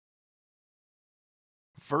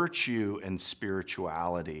virtue and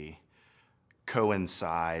spirituality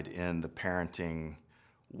coincide in the parenting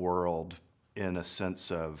world in a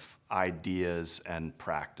sense of ideas and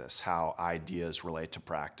practice, how ideas relate to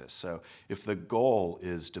practice. So if the goal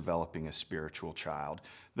is developing a spiritual child,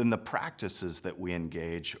 then the practices that we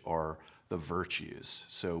engage are the virtues.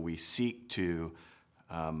 So we seek to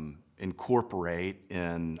incorporate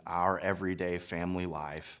in our everyday family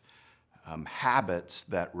life habits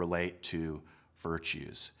that relate to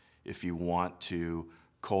virtues. If you want to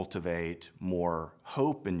cultivate more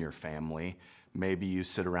hope in your family, maybe you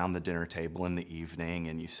sit around the dinner table in the evening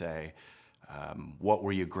and you say, what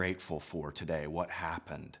were you grateful for today? What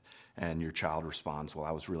happened? And your child responds, well,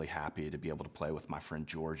 I was really happy to be able to play with my friend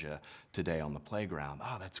Georgia today on the playground.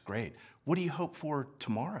 Oh, that's great. What do you hope for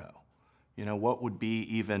tomorrow? You know, what would be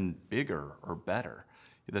even bigger or better?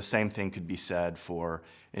 The same thing could be said for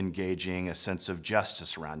engaging a sense of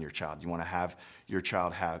justice around your child. You want to have your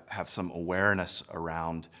child have some awareness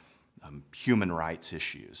around human rights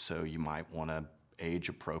issues. So you might want to age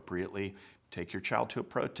appropriately, take your child to a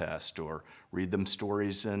protest or read them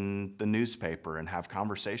stories in the newspaper and have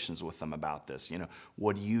conversations with them about this. You know,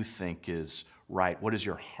 what do you think is right? What does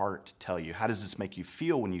your heart tell you? How does this make you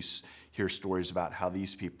feel when you hear stories about how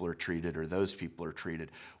these people are treated or those people are treated?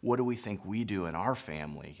 What do we think we do in our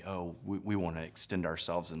family? Oh, we want to extend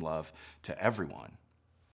ourselves in love to everyone.